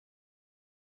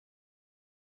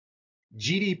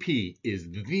GDP is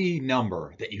the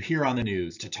number that you hear on the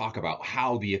news to talk about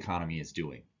how the economy is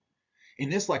doing. In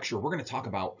this lecture, we're going to talk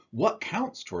about what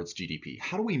counts towards GDP.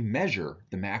 How do we measure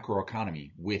the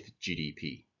macroeconomy with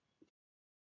GDP?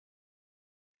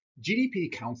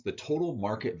 GDP counts the total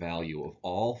market value of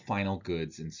all final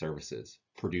goods and services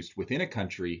produced within a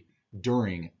country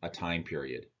during a time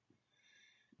period.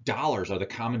 Dollars are the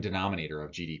common denominator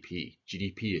of GDP.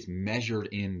 GDP is measured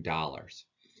in dollars.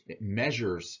 It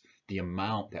measures the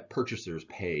amount that purchasers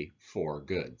pay for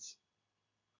goods.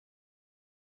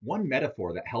 One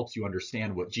metaphor that helps you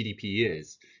understand what GDP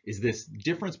is this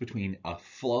difference between a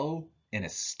flow and a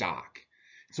stock.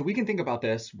 So we can think about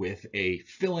this with a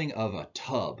filling of a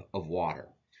tub of water,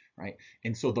 right?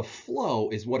 And so the flow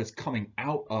is what is coming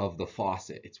out of the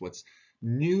faucet. It's what's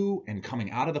new and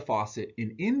coming out of the faucet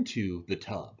and into the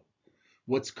tub.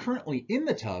 What's currently in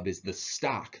the tub is the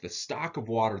stock of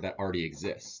water that already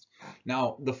exists.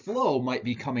 Now, the flow might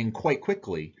be coming quite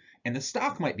quickly, and the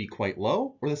stock might be quite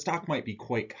low, or the stock might be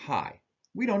quite high.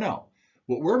 We don't know.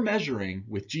 What we're measuring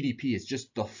with GDP is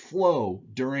just the flow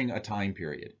during a time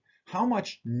period. How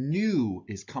much new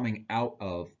is coming out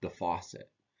of the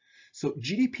faucet? So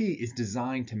GDP is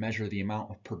designed to measure the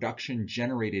amount of production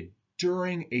generated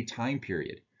during a time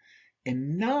period,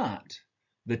 and not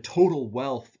the total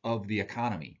wealth of the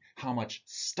economy, how much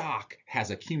stock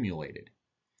has accumulated.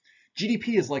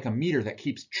 GDP is like a meter that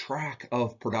keeps track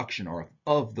of production or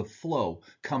of the flow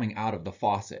coming out of the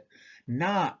faucet,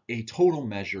 not a total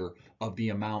measure of the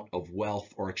amount of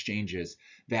wealth or exchanges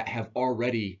that have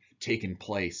already taken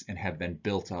place and have been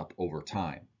built up over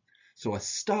time. So a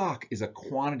stock is a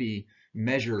quantity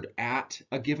measured at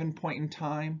a given point in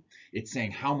time. It's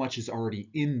saying how much is already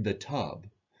in the tub.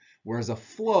 Whereas a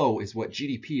flow is what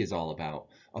GDP is all about.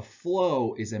 A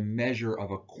flow is a measure of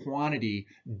a quantity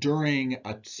during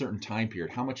a certain time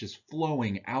period. How much is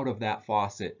flowing out of that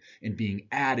faucet and being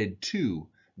added to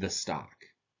the stock?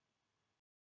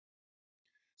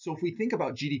 So if we think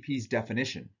about GDP's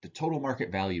definition, the total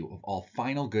market value of all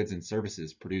final goods and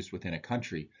services produced within a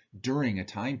country during a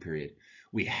time period,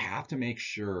 we have to make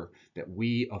sure that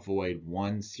we avoid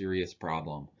one serious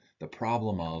problem, the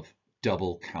problem of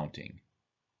double counting.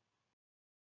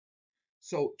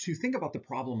 So to think about the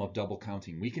problem of double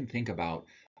counting, we can think about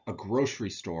a grocery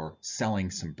store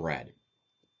selling some bread.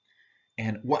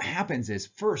 And what happens is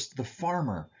first the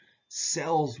farmer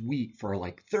sells wheat for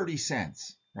like 30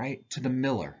 cents, right, to the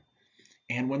miller.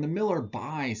 And when the miller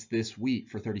buys this wheat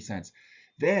for 30 cents,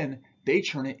 then they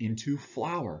turn it into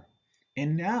flour.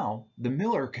 And now the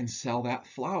miller can sell that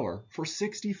flour for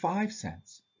 65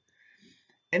 cents.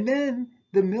 And then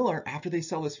the miller, after they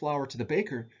sell this flour to the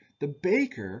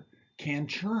baker can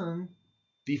churn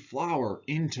the flour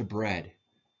into bread,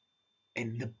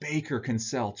 and the baker can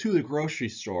sell to the grocery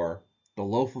store the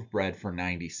loaf of bread for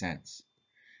 90 cents.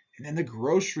 And then the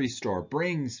grocery store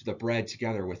brings the bread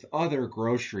together with other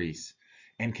groceries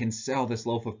and can sell this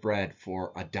loaf of bread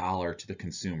for $1 to the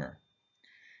consumer.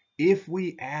 If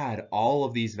we add all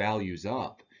of these values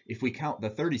up, if we count the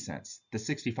 30 cents, the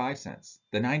 65 cents,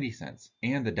 the 90 cents,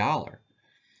 and the dollar,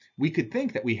 we could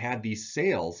think that we had these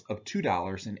sales of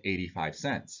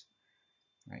 $2.85,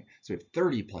 right? So if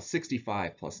 30 plus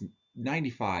 65 plus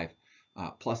 95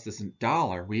 plus this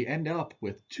dollar, we end up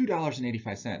with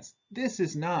 $2.85. This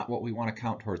is not what we want to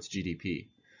count towards GDP.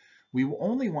 We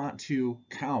only want to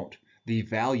count the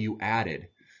value added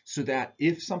so that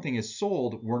if something is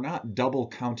sold, we're not double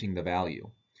counting the value.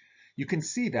 You can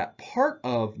see that part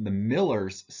of the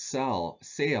miller's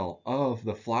sale of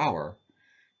the flour,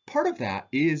 part of that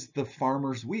is the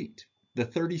farmer's wheat, the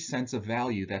 30 cents of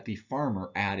value that the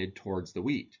farmer added towards the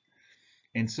wheat.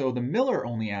 And so the miller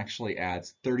only actually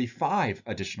adds 35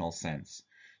 additional cents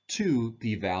to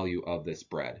the value of this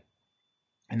bread.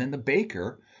 And then the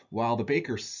baker, while the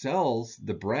baker sells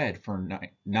the bread for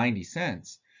 90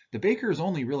 cents, the baker is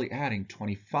only really adding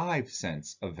 25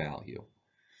 cents of value.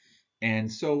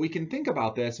 And so we can think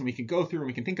about this and we can go through and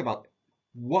we can think about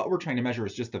what we're trying to measure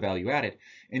is just the value added.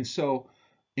 And so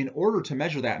in order to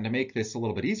measure that and to make this a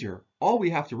little bit easier, all we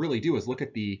have to really do is look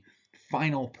at the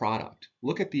final product.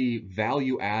 Look at the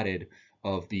value added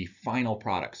of the final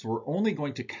product. So we're only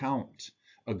going to count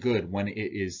a good when it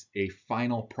is a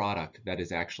final product that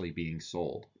is actually being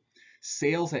sold.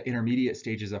 Sales at intermediate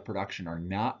stages of production are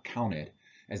not counted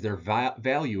as their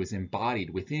value is embodied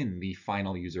within the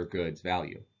final user goods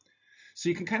value. So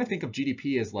you can kind of think of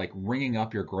GDP as like ringing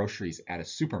up your groceries at a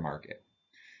supermarket.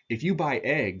 If you buy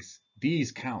eggs,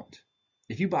 these count.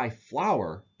 If you buy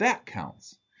flour, that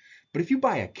counts. But if you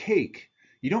buy a cake,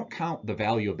 You don't count the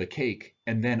value of the cake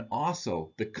and then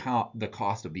also the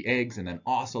cost of the eggs and then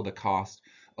also the cost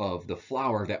of the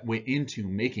flour that went into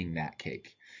making that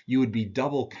cake. You would be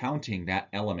double counting that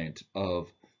element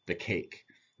of the cake,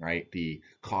 right? The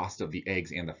cost of the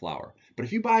eggs and the flour. But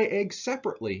if you buy eggs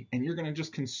separately and you're going to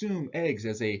just consume eggs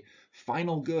as a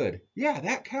final good, yeah,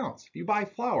 that counts. If you buy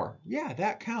flour, yeah,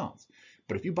 that counts.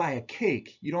 But if you buy a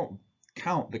cake, you don't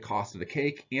count the cost of the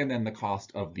cake and then the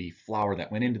cost of the flour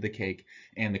that went into the cake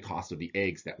and the cost of the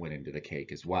eggs that went into the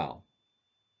cake as well.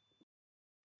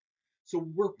 So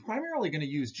we're primarily going to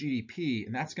use GDP,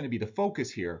 and that's going to be the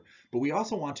focus here, but we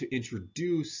also want to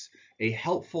introduce a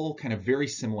helpful kind of very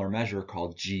similar measure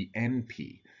called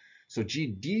GNP. So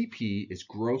GDP is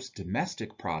gross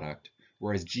domestic product,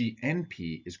 whereas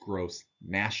GNP is gross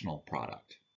national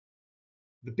product.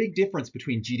 The big difference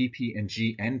between GDP and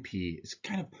GNP is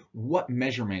kind of what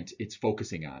measurement it's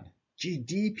focusing on.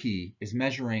 GDP is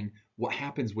measuring what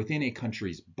happens within a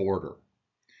country's border,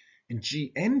 and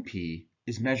GNP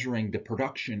is measuring the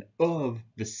production of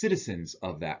the citizens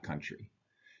of that country.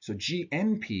 So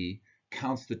GNP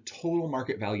counts the total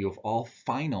market value of all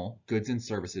final goods and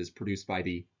services produced by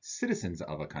the citizens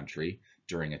of a country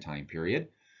during a time period,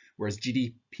 whereas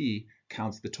GDP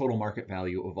counts the total market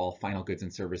value of all final goods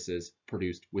and services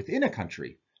produced within a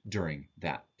country during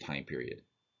that time period.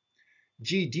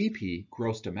 GDP,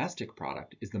 gross domestic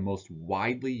product, is the most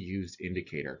widely used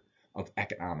indicator of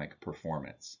economic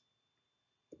performance.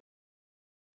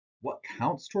 What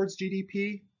counts towards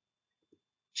GDP?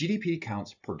 GDP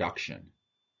counts production,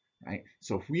 right?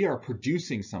 So if we are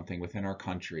producing something within our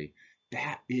country,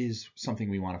 that is something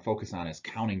we want to focus on as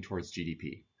counting towards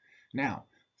GDP. Now,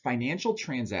 financial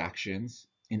transactions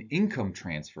and income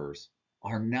transfers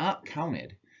are not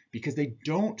counted because they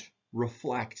don't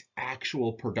reflect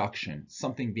actual production,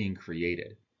 something being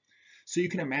created. So you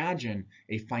can imagine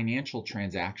a financial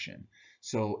transaction.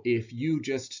 So if you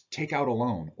just take out a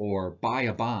loan or buy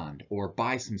a bond or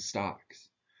buy some stocks,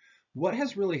 what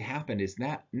has really happened is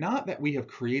that not that we have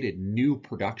created new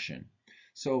production.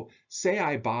 So say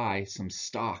I buy some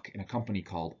stock in a company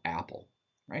called Apple,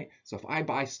 right? So if I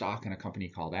buy stock in a company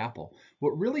called Apple,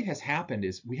 what really has happened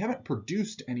is we haven't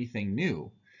produced anything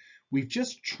new. We've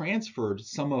just transferred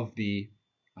some of the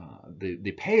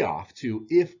payoff to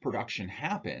if production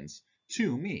happens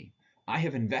to me. I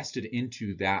have invested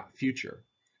into that future,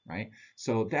 right?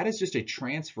 So that is just a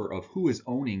transfer of who is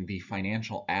owning the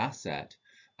financial asset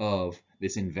of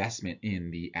this investment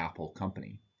in the Apple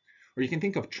company. Or you can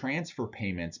think of transfer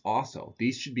payments also.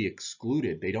 These should be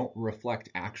excluded. They don't reflect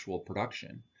actual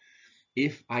production.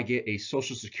 If I get a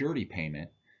Social Security payment,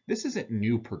 this isn't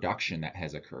new production that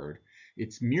has occurred.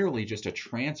 It's merely just a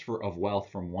transfer of wealth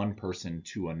from one person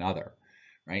to another,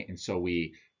 right? And so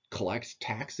we collect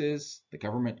taxes, the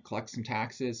government collects some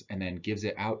taxes and then gives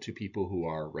it out to people who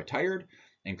are retired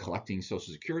and collecting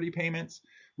Social Security payments.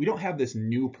 We don't have this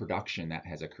new production that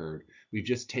has occurred. We've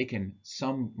just taken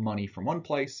some money from one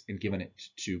place and given it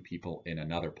to people in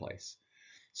another place.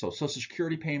 So Social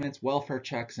Security payments, welfare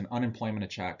checks, and unemployment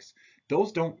checks,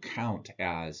 those don't count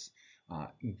as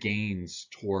gains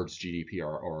towards GDP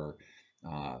or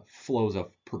flows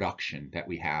of production that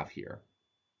we have here,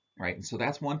 right? And so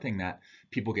that's one thing that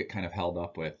people get kind of held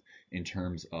up with in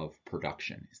terms of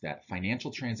production, is that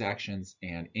financial transactions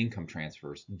and income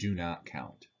transfers do not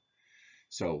count.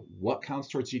 So what counts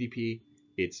towards GDP?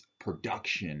 It's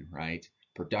production, right?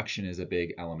 Production is a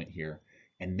big element here.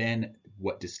 And then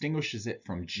what distinguishes it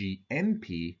from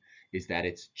GNP is that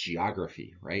it's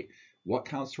geography, right? What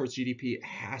counts towards GDP? It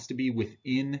has to be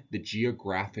within the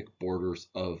geographic borders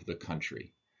of the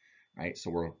country, right?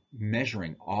 So we're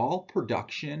measuring all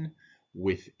production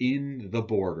within the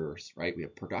borders, right? We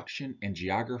have production and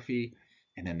geography.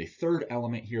 And then the third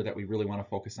element here that we really want to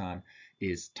focus on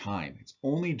is time. It's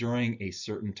only during a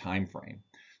certain time frame.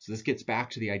 So this gets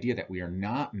back to the idea that we are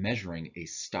not measuring a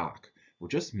stock. We're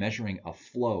just measuring a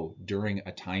flow during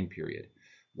a time period.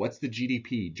 What's the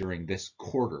GDP during this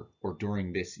quarter or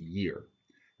during this year,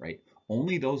 right?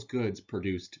 Only those goods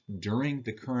produced during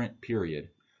the current period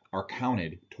are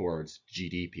counted towards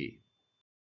GDP.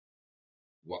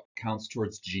 What counts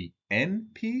towards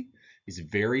GNP is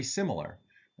very similar,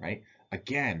 right?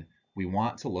 Again, we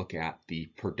want to look at the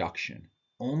production.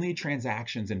 Only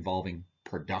transactions involving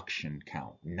production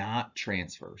count, not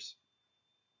transfers.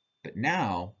 But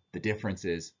now the difference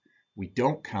is we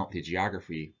don't count the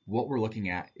geography. What we're looking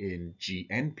at in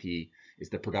GNP is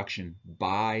the production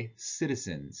by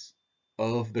citizens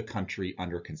of the country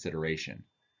under consideration.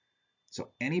 So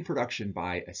any production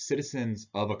by citizens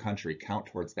of a country count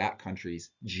towards that country's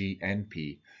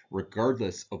GNP,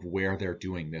 regardless of where they're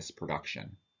doing this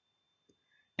production.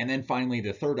 And then finally,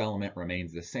 the third element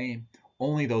remains the same.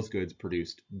 Only those goods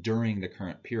produced during the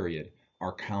current period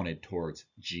are counted towards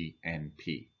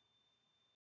GNP.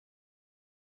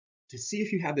 To see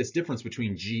if you have this difference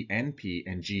between GNP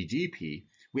and GDP,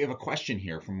 we have a question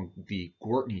here from the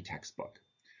Gortney textbook.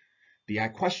 The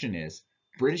question is,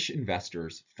 British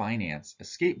investors finance a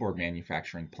skateboard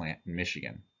manufacturing plant in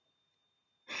Michigan.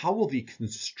 How will the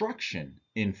construction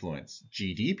influence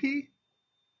GDP?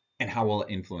 And how will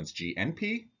it influence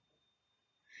GNP?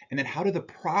 And then how do the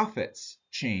profits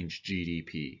change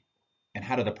GDP? And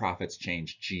how do the profits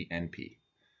change GNP?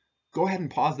 Go ahead and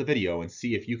pause the video and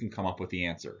see if you can come up with the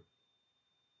answer.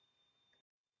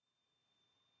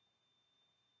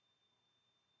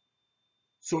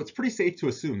 So it's pretty safe to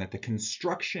assume that the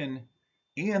construction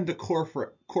and the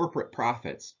corporate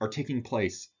profits are taking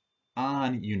place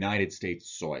on United States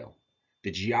soil.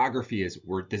 The geography is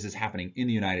where this is happening in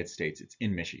the United States. It's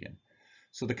in Michigan.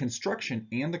 So the construction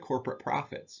and the corporate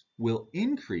profits will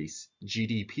increase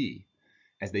GDP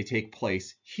as they take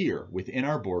place here within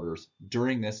our borders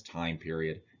during this time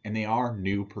period, and they are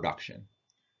new production.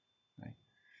 Right?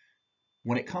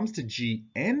 When it comes to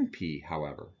GNP,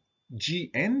 however,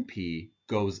 GNP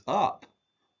goes up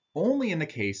only in the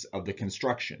case of the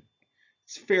construction.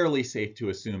 It's fairly safe to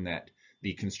assume that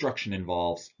the construction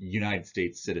involves United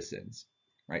States citizens,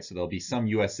 right? So there'll be some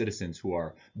US citizens who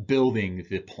are building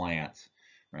the plant,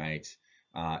 right,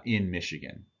 in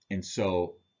Michigan. And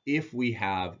so if we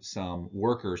have some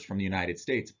workers from the United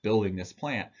States building this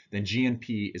plant, then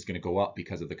GNP is going to go up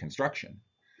because of the construction.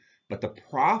 But the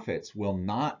profits will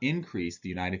not increase the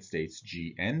United States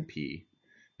GNP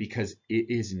because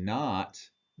it is not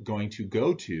going to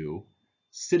go to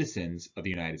citizens of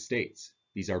the United States.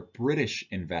 These are British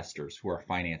investors who are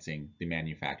financing the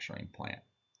manufacturing plant.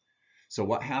 So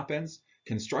what happens?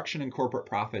 Construction and corporate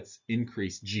profits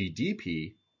increase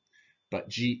GDP, but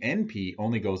GNP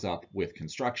only goes up with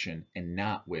construction and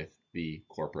not with the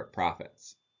corporate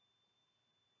profits.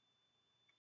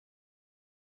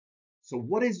 So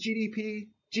what is GDP?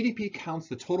 GDP counts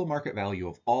the total market value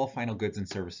of all final goods and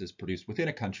services produced within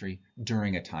a country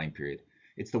during a time period.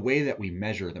 It's the way that we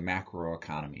measure the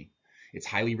macroeconomy. It's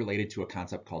highly related to a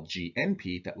concept called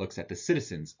GNP that looks at the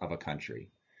citizens of a country.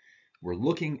 We're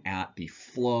looking at the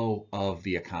flow of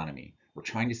the economy. We're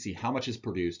trying to see how much is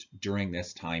produced during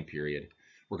this time period.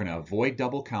 We're going to avoid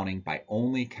double counting by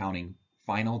only counting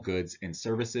final goods and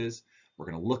services. We're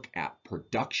going to look at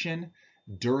production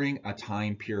during a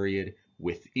time period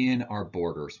within our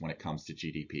borders when it comes to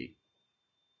GDP.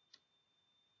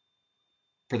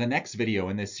 For the next video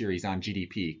in this series on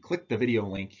GDP, click the video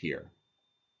link here.